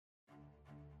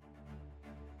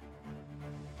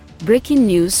Breaking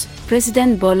news: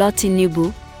 President Bola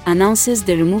Tinubu announces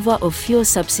the removal of fuel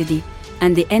subsidy,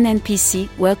 and the NNPC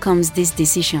welcomes this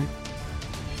decision.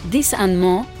 This and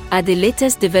more are the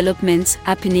latest developments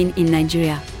happening in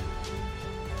Nigeria.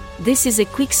 This is a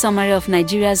quick summary of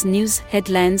Nigeria's news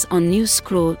headlines on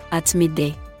Newscroll at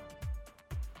midday.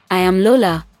 I am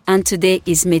Lola, and today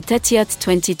is May 30th,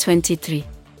 2023.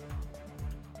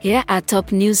 Here are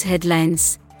top news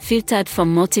headlines, filtered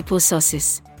from multiple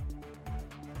sources.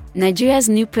 Nigeria's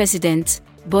new president,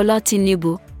 Bola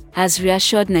Tinubu, has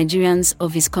reassured Nigerians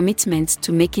of his commitment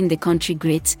to making the country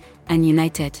great and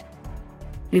united.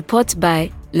 Report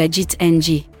by Legit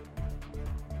NG.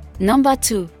 Number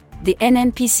 2. The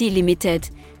NNPC Limited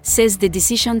says the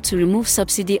decision to remove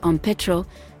subsidy on petrol,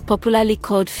 popularly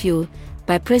called fuel,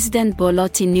 by President Bola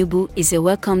Tinubu is a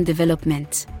welcome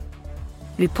development.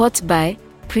 Report by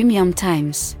Premium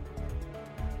Times.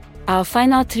 Our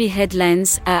final three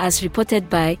headlines are as reported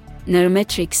by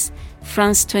Nairametrics,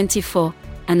 France 24,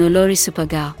 and Olori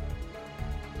Supergal.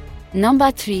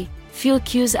 Number 3. Fuel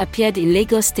queues appeared in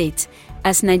Lagos State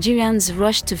as Nigerians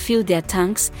rushed to fill their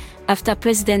tanks after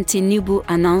President Tinubu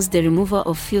announced the removal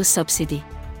of fuel subsidy.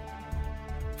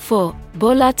 4.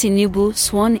 Bola Tinubu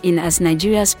sworn in as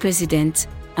Nigeria's president,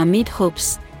 amid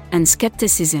hopes and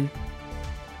skepticism.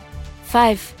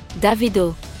 5.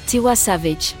 Davido, Tiwa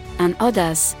Savage, and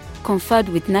others conferred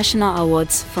with national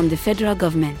awards from the federal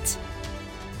government.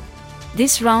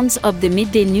 This rounds up the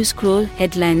Midday Newscroll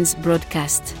headlines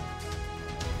broadcast.